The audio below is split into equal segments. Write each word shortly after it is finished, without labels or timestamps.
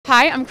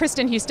Hi, I'm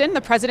Kristin Houston,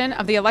 the president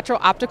of the Electro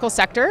Optical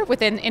sector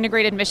within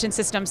Integrated Mission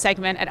Systems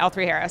segment at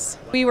L3Harris.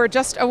 We were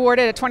just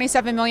awarded a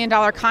 $27 million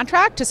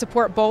contract to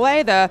support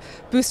BOLE, the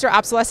Booster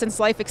Obsolescence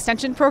Life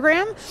Extension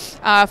program,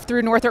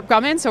 through Northrop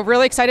Grumman. So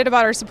really excited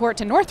about our support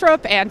to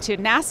Northrop and to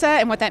NASA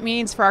and what that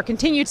means for our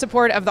continued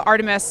support of the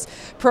Artemis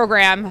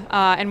program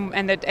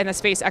and the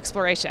space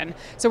exploration.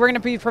 So we're going to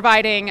be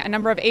providing a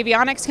number of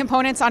avionics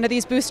components onto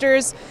these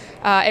boosters.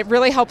 It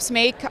really helps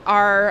make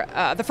our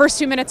the first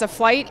 2 minutes of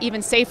flight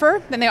even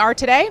safer than they are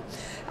today.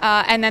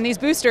 And then these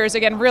boosters,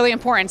 again, really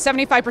important.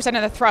 75%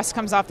 of the thrust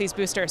comes off these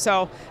boosters.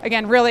 So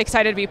again, really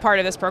excited to be part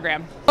of this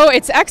program. Oh,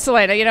 it's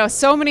excellent. You know,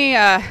 so many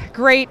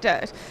great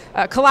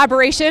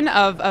collaboration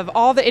of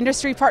all the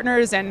industry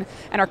partners and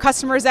our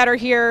customers that are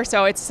here.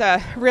 So it's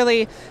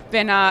really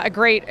been a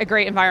great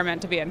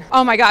environment to be in.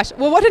 Oh my gosh.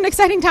 Well, what an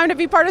exciting time to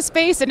be part of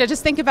space and to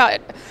just think about,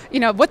 you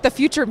know, what the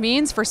future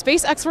means for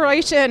space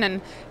exploration.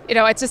 And you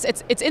know, it's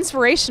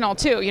inspirational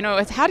too. You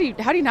know, how do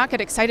you not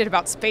get excited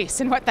about space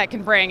and what that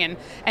can bring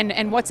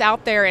and what's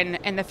out there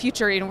in the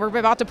future? You know, we're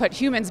about to put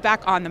humans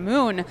back on the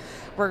moon.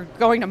 We're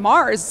going to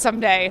Mars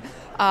someday,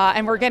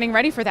 and we're getting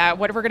ready for that.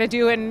 What we're going to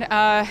do in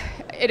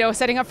you know,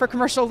 setting up for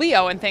commercial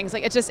LEO and things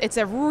like it's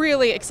a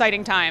really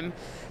exciting time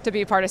to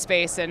be part of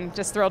space, and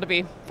just thrilled to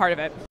be part of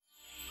it.